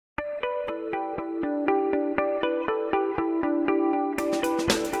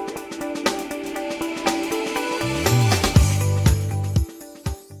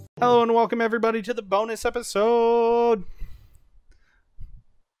Hello and welcome everybody to the bonus episode.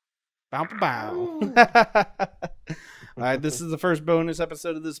 Bow bow. All right, this is the first bonus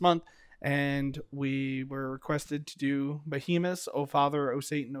episode of this month, and we were requested to do Behemoth, O Father, O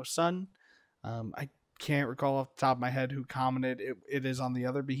Satan, O Son. I can't recall off the top of my head who commented. It is on the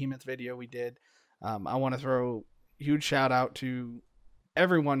other Behemoth video we did. I want to throw a huge shout out to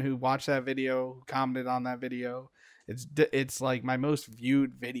everyone who watched that video, who commented on that video. It's like my most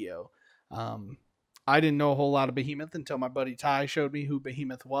viewed video. I didn't know a whole lot of Behemoth until my buddy Ty showed me who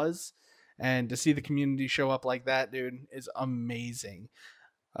Behemoth was, and to see the community show up like that, dude, is amazing.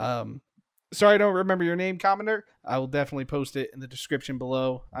 Um, Sorry I don't remember your name, commenter. I will definitely post it in the description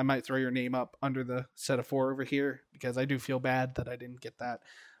below. I might throw your name up under the set of 4 over here because I do feel bad that I didn't get that.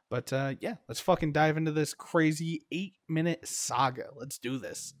 But yeah, let's fucking dive into this crazy 8-minute saga. Let's do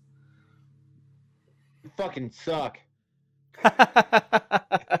this. You fucking suck. I'm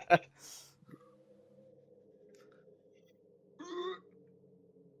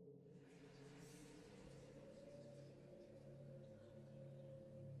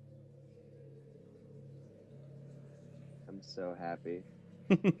so happy.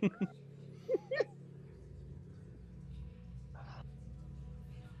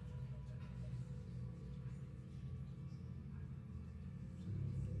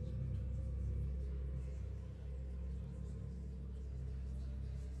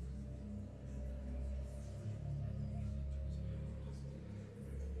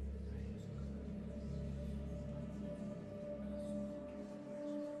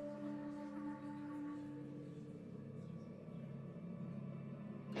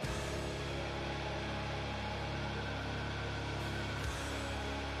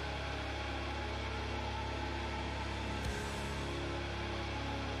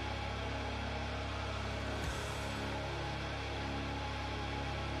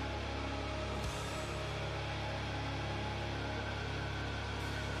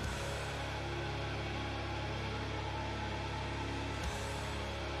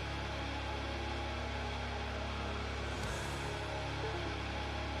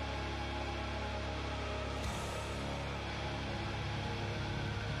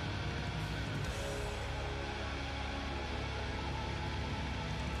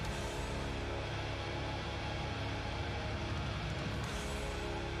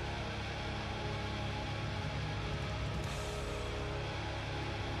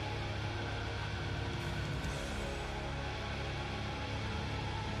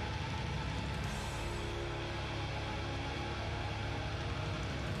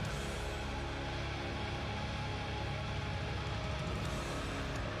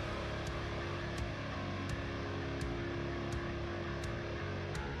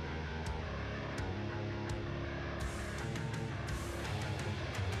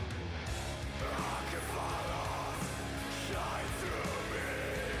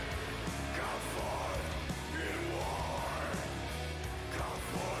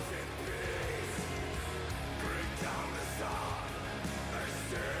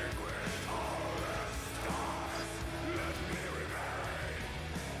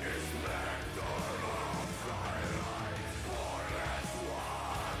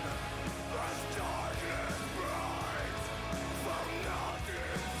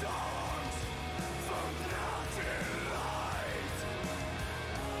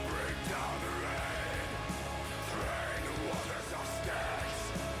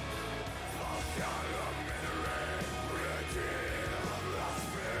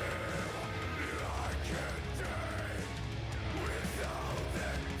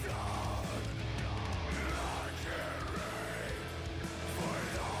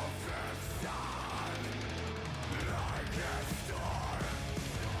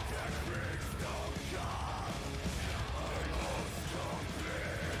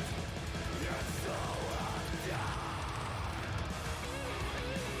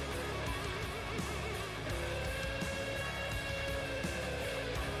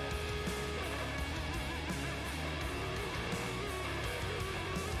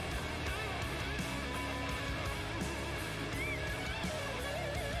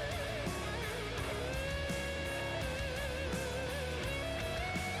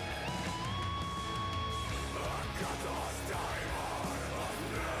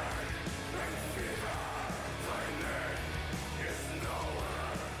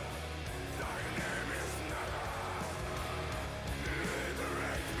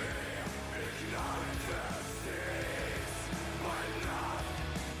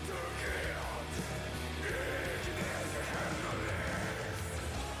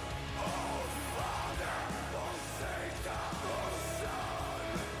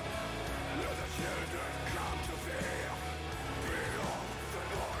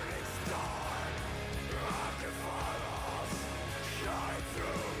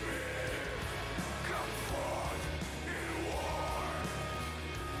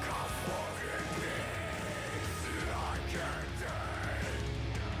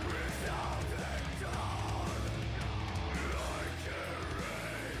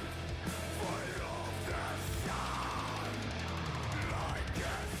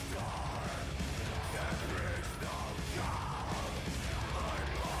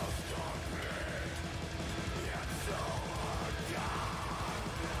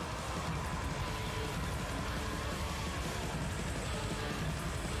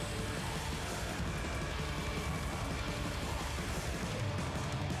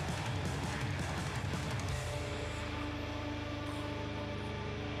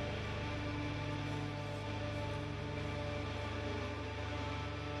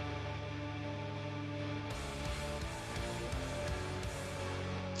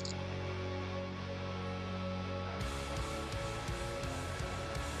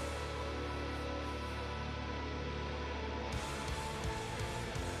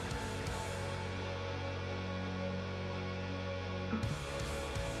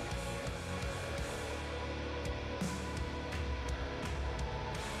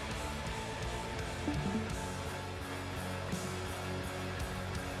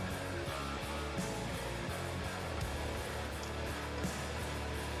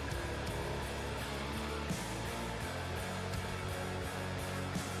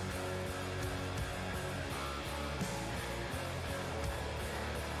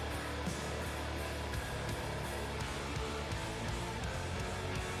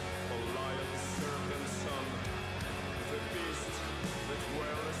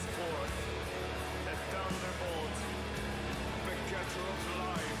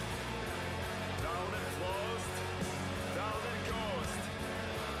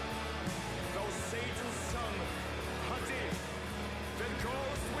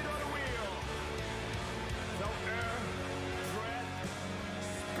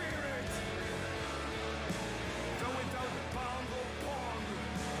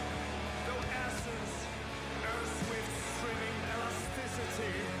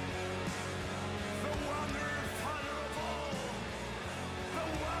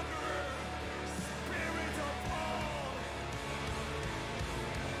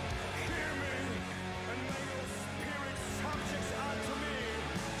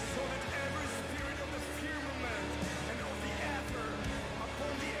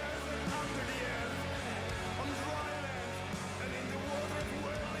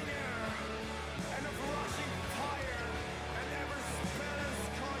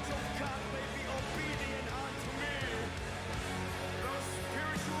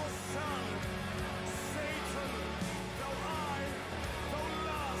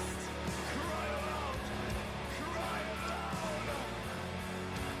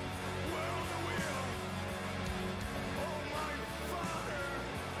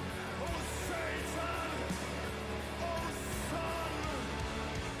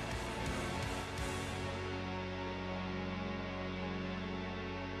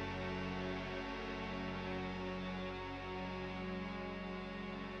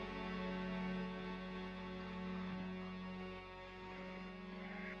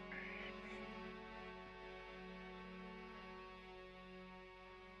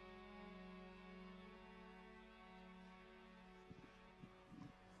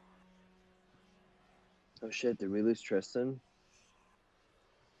 Oh shit! Did we lose Tristan?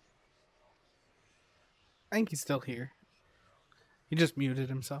 I think he's still here. He just muted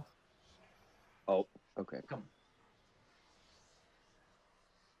himself. Oh, okay.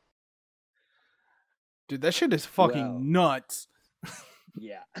 Dude, that shit is fucking nuts.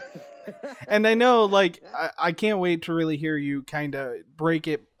 Yeah. And I know, like, I can't wait to really hear you kind of break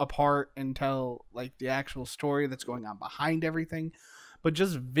it apart and tell, like, the actual story that's going on behind everything. But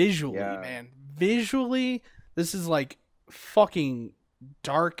just visually, man. Visually, this is, like, fucking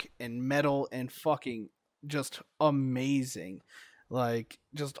dark and metal and fucking just amazing. Like,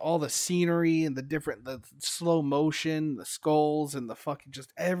 just all the scenery and the slow motion, the skulls, and the fucking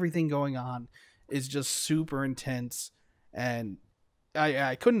just everything going on is just super intense. And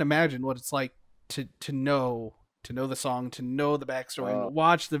I couldn't imagine what it's like to know the song, to know the backstory, and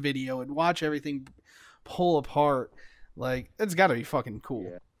watch the video and watch everything pull apart. Like, it's got to be fucking cool.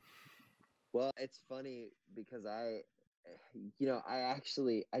 Yeah. Well, it's funny because I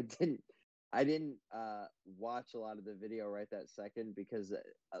didn't watch a lot of the video right that second because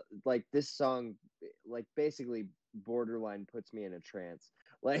like this song like basically borderline puts me in a trance.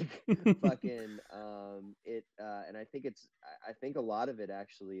 Like fucking it and I think a lot of it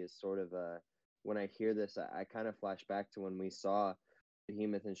actually is sort of when I hear this I kind of flash back to when we saw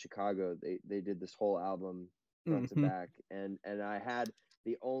Behemoth in Chicago. They did this whole album front to back, and I had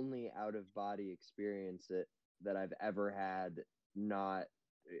the only out of body experience that I've ever had, not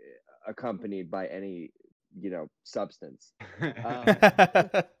accompanied by any substance.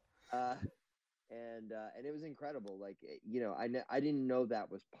 And it was incredible. Like I didn't know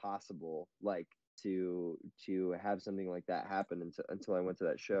that was possible. Like to have something like that happen until I went to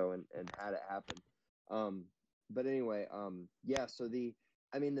that show and had it happen. But anyway, yeah. So the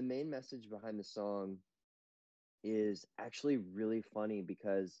main message behind the song is actually really funny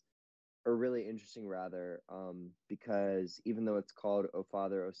because, or really interesting rather, because even though it's called "O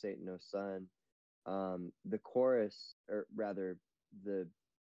Father, O Satan, O Son," the chorus, or rather the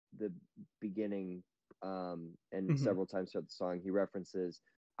the beginning, and several times throughout the song, he references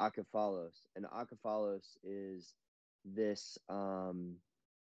akephalos, and akephalos is this.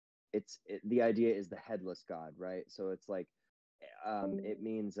 The idea is the headless God, right? So it's like, it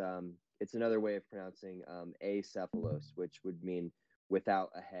means it's another way of pronouncing acephalos, which would mean without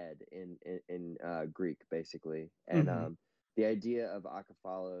a head in Greek, basically. And the idea of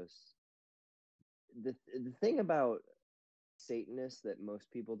akephalos, the thing about Satanists that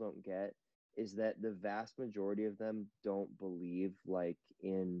most people don't get is that the vast majority of them don't believe like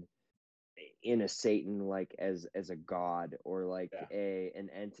in a Satan, like as a god, or like an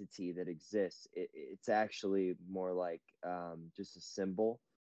entity that exists. It's actually more like just a symbol.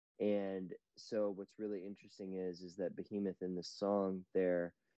 And so what's really interesting is that Behemoth in the song,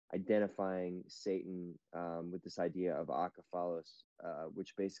 they're identifying Satan with this idea of akephalos,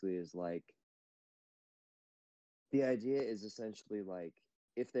 which basically is like, the idea is essentially like,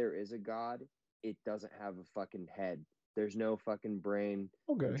 if there is a god, it doesn't have a fucking head. There's no fucking brain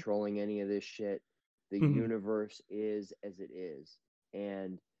controlling any of this shit. The universe is as it is.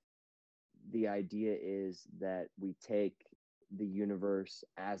 And the idea is that we take the universe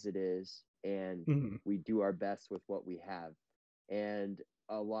as it is and we do our best with what we have. And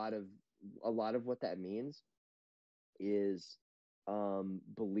a lot of what that means is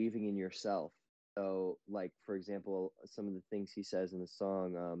believing in yourself. So, like, for example, some of the things he says in the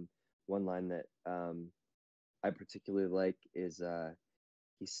song, one line that I particularly like is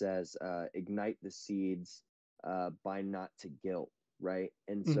he says, ignite the seeds, bind not to guilt, right?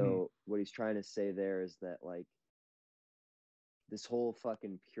 And so what he's trying to say there is that, like, this whole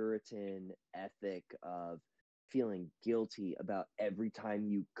fucking Puritan ethic of feeling guilty about every time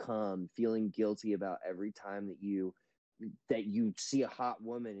you come, feeling guilty about every time that you see a hot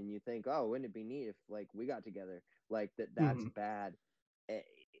woman and you think, oh, wouldn't it be neat if like we got together, like that's bad.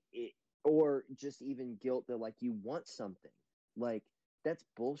 It, or just even guilt that like you want something, like that's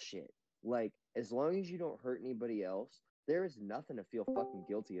bullshit. Like, as long as you don't hurt anybody else, there is nothing to feel fucking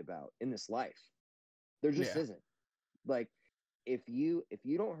guilty about in this life. There just isn't. Like, if you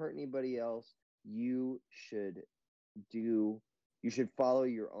don't hurt anybody else, you should follow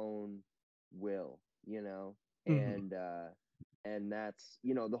your own will, and that's,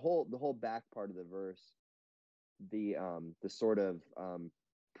 the whole back part of the verse, the sort of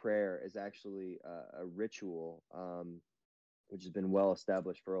prayer is actually a ritual, which has been well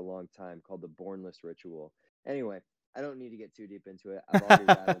established for a long time, called the Bornless ritual. Anyway, I don't need to get too deep into it. I've already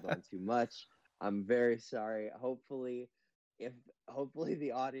rattled on too much. I'm very sorry. Hopefully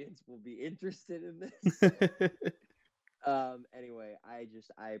the audience will be interested in this. Anyway,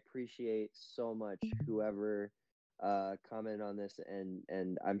 I appreciate so much whoever commented on this,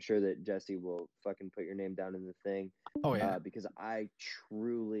 and I'm sure that Jesse will fucking put your name down in the thing. Oh yeah. Because I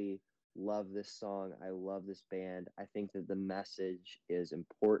truly love this song. I love this band. I think that the message is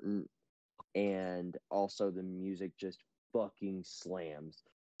important, and also the music just fucking slams. Oh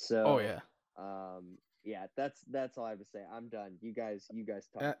So, yeah. yeah, that's all I have to say. I'm done. You guys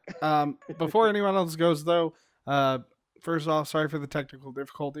talk. Before anyone else goes though, uh, first off, sorry for the technical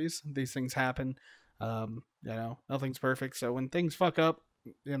difficulties. These things happen. Nothing's perfect. So when things fuck up,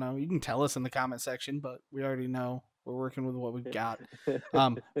 you can tell us in the comment section. But we already know we're working with what we've got.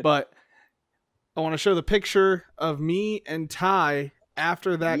 But I want to show the picture of me and Ty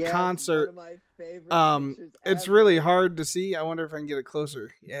after that Yes, concert. one of my favorite pictures It's ever. really hard to see. I wonder if I can get it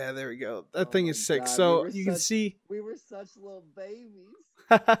closer. Yeah, there we go. That thing is sick. God, So you can see. We were such little babies.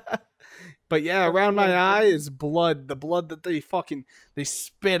 But yeah, around my eye is blood. The blood that they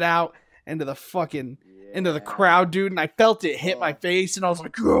spit out into the fucking into the crowd, dude. And I felt it hit my face, and I was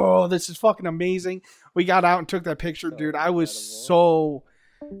like, "Oh, this is fucking amazing." We got out and took that picture, So dude. I was so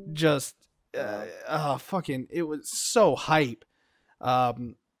just, fucking. It was so hype.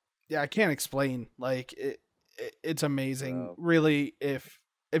 Yeah, I can't explain. Like it's amazing. Bro. Really, if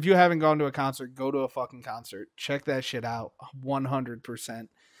you haven't gone to a concert, go to a fucking concert. Check that shit out. 100%.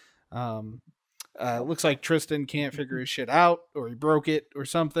 Looks like Tristan can't figure his shit out, or he broke it, or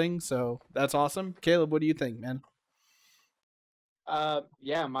something. So that's awesome. Caleb, what do you think, man?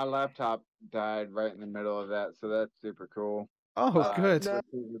 Yeah, my laptop died right in the middle of that, so that's super cool. Oh, good. No.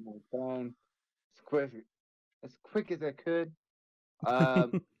 With my phone as quick as I could.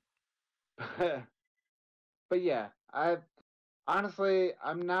 But yeah, honestly,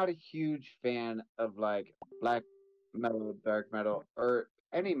 I'm not a huge fan of like black metal, dark metal, or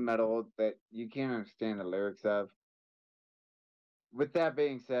any metal that you can't understand the lyrics of. With that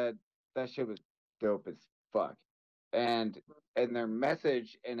being said, that shit was dope as fuck, and their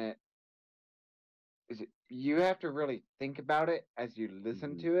message in it is you have to really think about it as you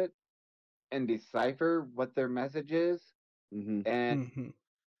listen to it and decipher what their message is, and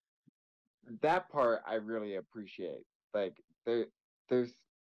that part I really appreciate. Like there's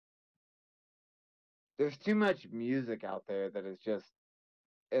there's too much music out there that is just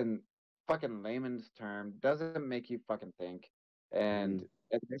in fucking layman's term doesn't make you fucking think, and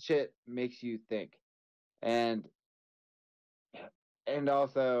this shit makes you think, and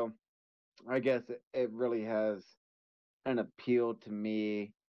also I guess it really has an appeal to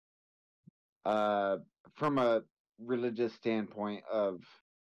me uh from a religious standpoint of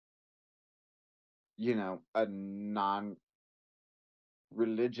a non-religious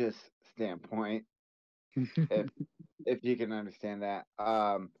standpoint, if you can understand that.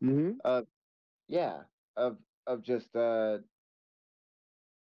 Of yeah, of just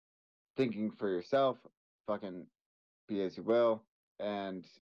thinking for yourself, fucking be as you will, and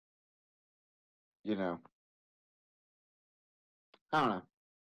you know, I don't know,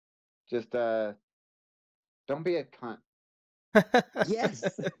 just don't be a cunt. Yes.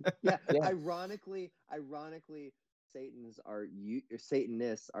 Yeah. Ironically,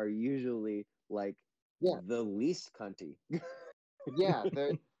 Satanists are usually like the least cunty. Yeah,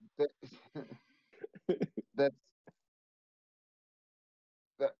 that's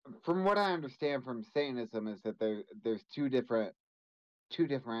from what I understand from Satanism is that there's two different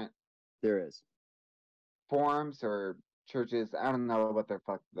there is forms or churches. I don't know what they're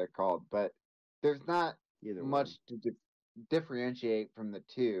called, but there's not much to differentiate from the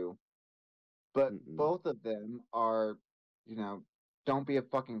two. But both of them are, don't be a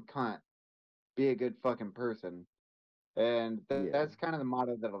fucking cunt, be a good fucking person, and that's kind of the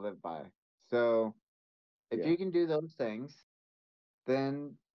motto that I live by. So if you can do those things,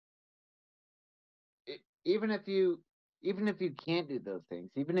 then even if you can't do those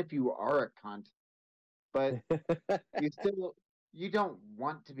things, even if you are a cunt, but you don't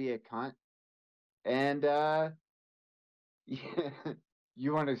want to be a cunt, and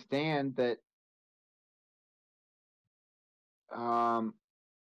you understand that um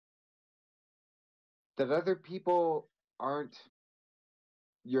that other people aren't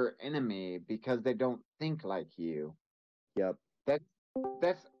your enemy because they don't think like you. Yep. That's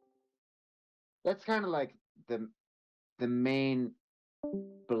that's that's kind of like the main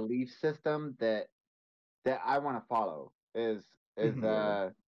belief system that I want to follow is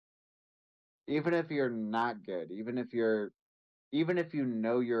even if you're not good, even if you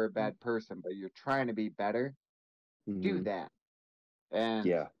know you're a bad person, but you're trying to be better, do that. And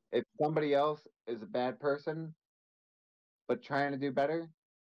if somebody else is a bad person but trying to do better,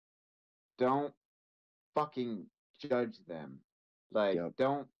 don't fucking judge them. Like, Yep.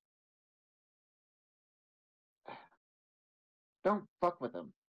 don't fuck with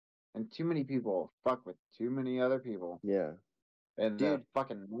them. And too many people fuck with too many other people. Yeah. And Dude. the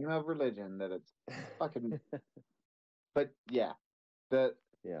fucking name of religion that it's fucking. But yeah,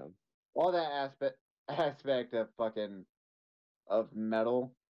 all that aspect of fucking of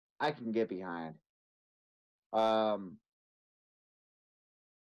metal, I can get behind. I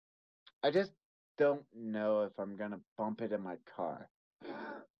just don't know if I'm gonna bump it in my car.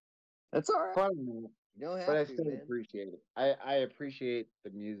 That's all right. Probably not, You don't have but I to, still man. appreciate it. I appreciate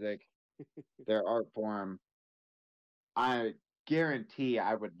the music, their art form. I guarantee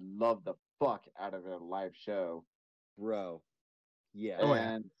I would love the fuck out of a live show. Bro. Yeah.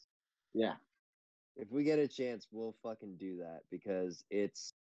 And yeah. If we get a chance, we'll fucking do that because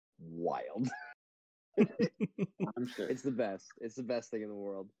it's wild. I'm sure. It's the best. It's the best thing in the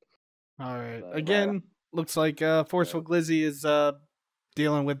world. All right. But, Again, looks like Forceful Glizzy is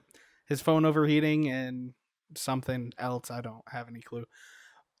dealing with his phone overheating and something else. I don't have any clue.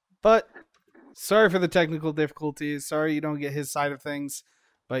 But sorry for the technical difficulties. Sorry you don't get his side of things.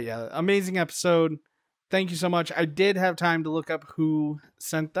 But yeah, amazing episode. Thank you so much. I did have time to look up who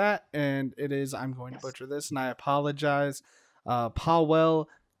sent that, and it is, I'm going to butcher this, and I apologize. Powell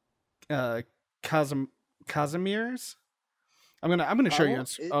Casimirs. I'm gonna show you.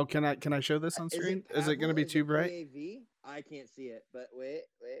 Can I show this on screen? Is it gonna be too bright? P-A-V? I can't see it, but wait,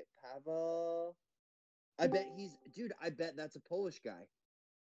 Pavel. I bet that's a Polish guy.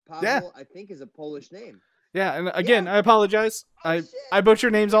 Pavel, Yeah. I think, is a Polish name. Yeah, and again, I apologize. I butcher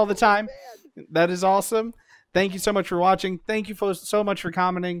names all the time. That is awesome. Thank you so much for watching. Thank you so much for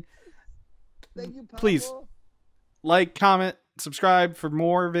commenting. Thank you, Pavel. Please like, comment, subscribe for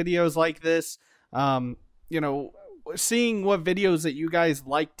more videos like this. Seeing what videos that you guys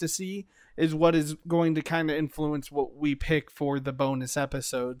like to see is what is going to kind of influence what we pick for the bonus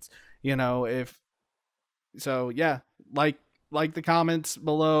episodes. Like the comments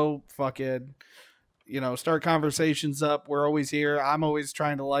below, fucking, start conversations up. We're always here. I'm always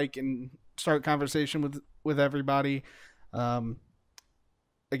trying to like and start conversation with everybody.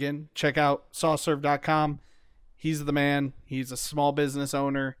 Again, check out sauceserve.com. He's the man. He's a small business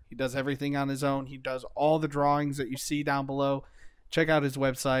owner. He does everything on his own. He does all the drawings that you see down below. Check out his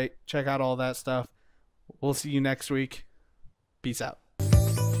website. Check out all that stuff. We'll see you next week. Peace out.